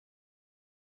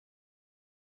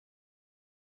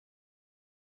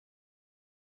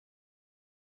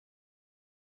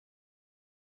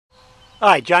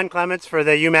Hi, John Clements for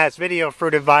the UMass Video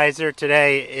Fruit Advisor.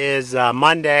 Today is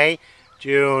Monday,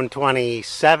 June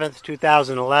 27th,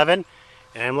 2011.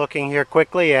 And I'm looking here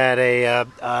quickly at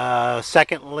a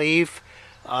second leaf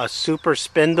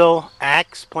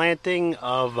super-spindle-axis planting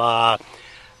of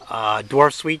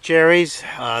dwarf sweet cherries.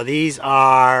 These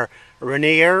are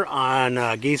Rainier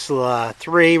on Gisela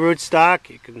 3 rootstock.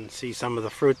 You can see some of the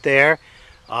fruit there.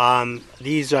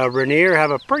 These Rainier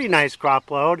have a pretty nice crop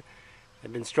load.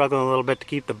 I've been struggling a little bit to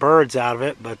keep the birds out of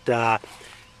it, but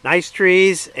nice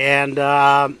trees, and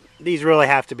these really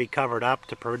have to be covered up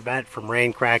to prevent from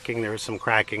rain cracking. There's some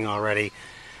cracking already.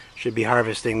 Should be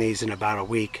harvesting these in about a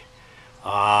week.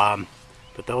 But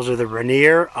those are the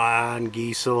Rainier on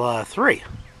Gisela 3.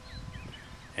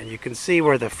 And you can see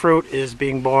where the fruit is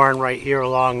being borne right here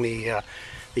along the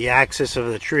axis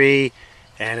of the tree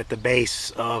and at the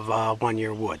base of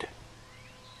one-year wood.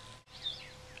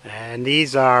 And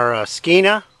these are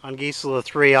Skeena on Gisela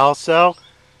 3 also. A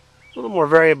little more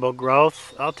variable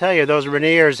growth. I'll tell you, those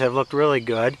Rainiers have looked really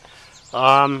good.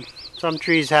 Some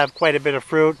trees have quite a bit of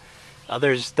fruit.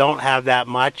 Others don't have that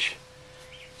much.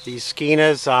 These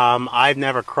Skeenas, I've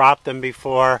never cropped them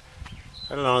before.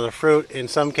 I don't know, the fruit in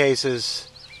some cases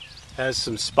has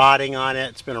some spotting on it.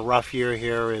 It's been a rough year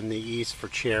here in the east for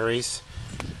cherries.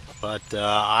 But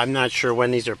I'm not sure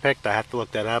when these are picked. I have to look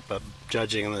that up. But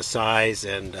judging the size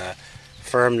and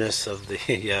firmness of the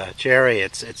cherry,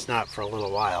 it's not for a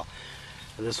little while.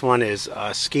 And this one is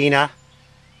Skeena,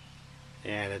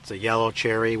 and it's a yellow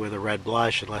cherry with a red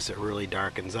blush, unless it really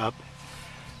darkens up.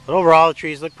 But overall, the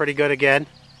trees look pretty good again.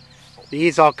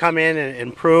 These I'll come in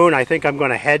and prune. I think I'm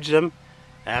going to hedge them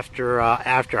after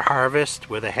harvest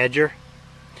with a hedger,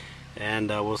 and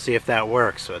we'll see if that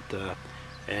works. But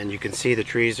and you can see the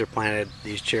trees are planted,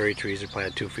 these cherry trees are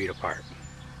planted 2 feet apart.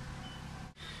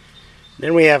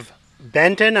 Then we have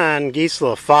Benton on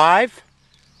Gisela 5.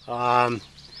 It's kind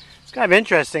of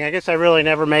interesting. I guess I really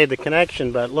never made the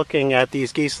connection, but looking at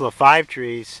these Gisela 5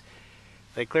 trees,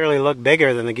 they clearly look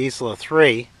bigger than the Gisela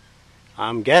 3.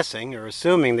 I'm guessing, or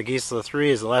assuming, the Gisela 3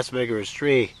 is a less vigorous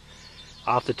tree.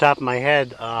 Off the top of my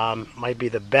head, might be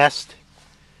the best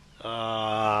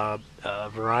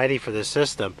variety for this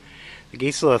system. The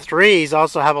Gisela 3s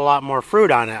also have a lot more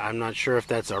fruit on it. I'm not sure if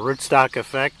that's a rootstock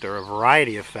effect or a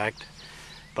variety effect,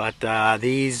 but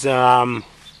these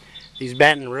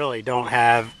Benton really don't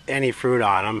have any fruit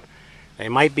on them. They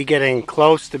might be getting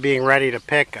close to being ready to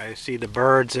pick. I see the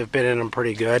birds have been in them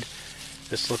pretty good.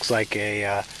 This looks like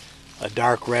a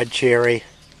dark red cherry.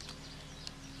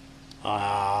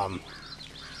 I'm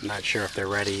not sure if they're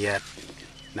ready yet.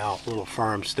 No, a little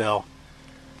firm still.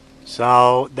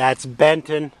 So that's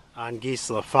Benton on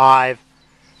Gisela 5,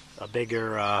 a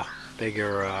bigger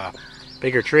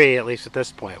tree, at least at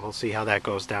this point. We'll see how that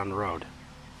goes down the road.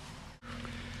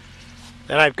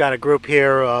 Then I've got a group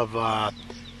here of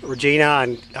Regina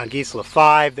on Gisela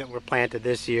 5 that were planted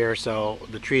this year. So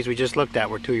the trees we just looked at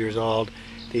were 2 years old.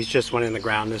 These just went in the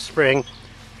ground this spring,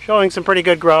 showing some pretty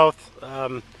good growth.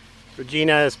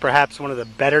 Regina is perhaps one of the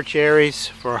better cherries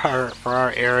for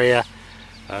our area,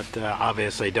 but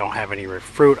obviously don't have any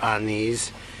fruit on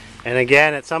these. And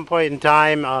again, at some point in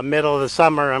time, middle of the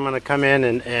summer, I'm going to come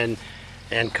in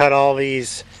and cut all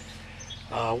these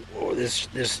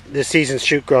this season's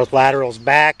shoot growth laterals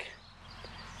back,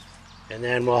 and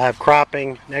then we'll have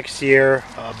cropping next year,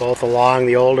 both along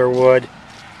the older wood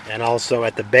and also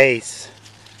at the base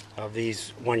of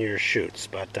these one-year shoots.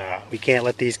 But we can't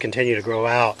let these continue to grow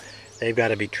out. They've got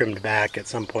to be trimmed back at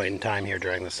some point in time here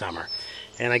during the summer.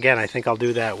 And again, I think I'll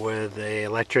do that with an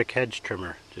electric hedge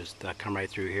trimmer. Just come right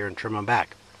through here and trim them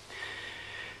back.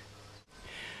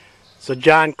 So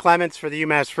John Clements for the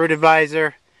UMass Fruit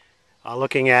Advisor,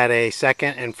 looking at a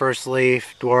second and first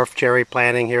leaf dwarf cherry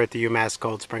planting here at the UMass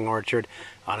Cold Spring Orchard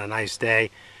on a nice day.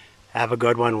 Have a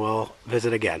good one. We'll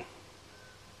visit again.